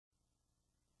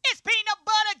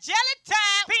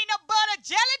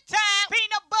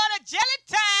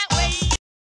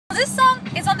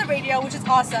video, which is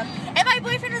awesome. And my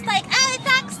boyfriend was like, oh, it's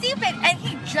not stupid. And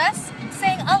he just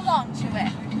sang along to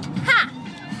it. Ha!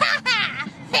 Ha ha!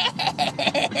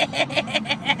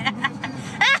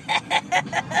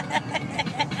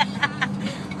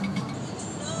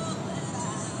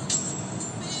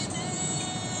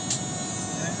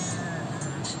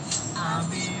 I'll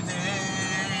be there.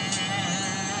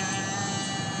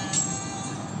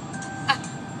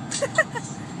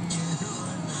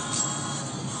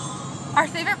 Our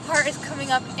favorite part is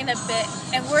coming up in a bit,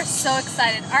 and we're so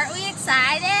excited. Aren't we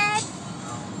excited?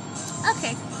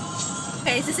 Okay.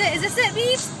 Okay, is this it? Is this it,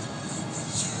 Beebs?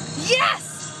 Yes!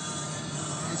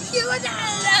 You are not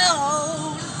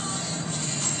alone.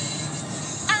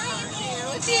 I am here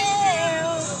with you.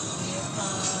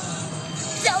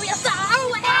 So you're far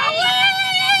away.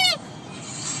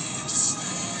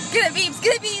 Get it, Beebs.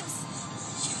 Get it, Beebs.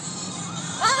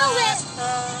 Oh, it.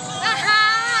 Aha.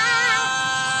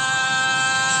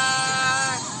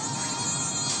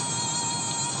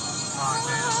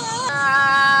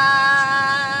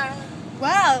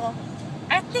 Wow,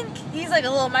 I think he's like a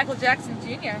little Michael Jackson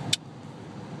Jr.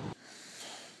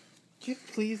 Can you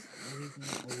please leave me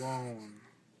alone?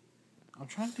 I'm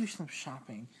trying to do some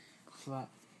shopping so that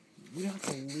we don't have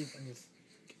to live in this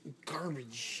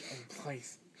garbage of a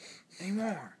place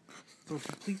anymore. So if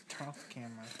you please turn off the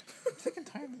camera. I'm sick and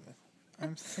tired of this.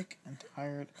 I'm sick and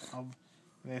tired of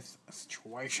this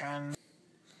situation.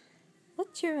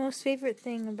 What's your most favorite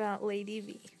thing about Lady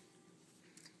V?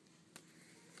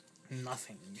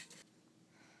 Nothing.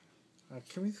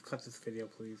 Can we just cut this video,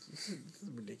 please? This is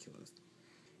ridiculous.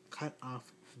 Cut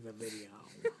off the video.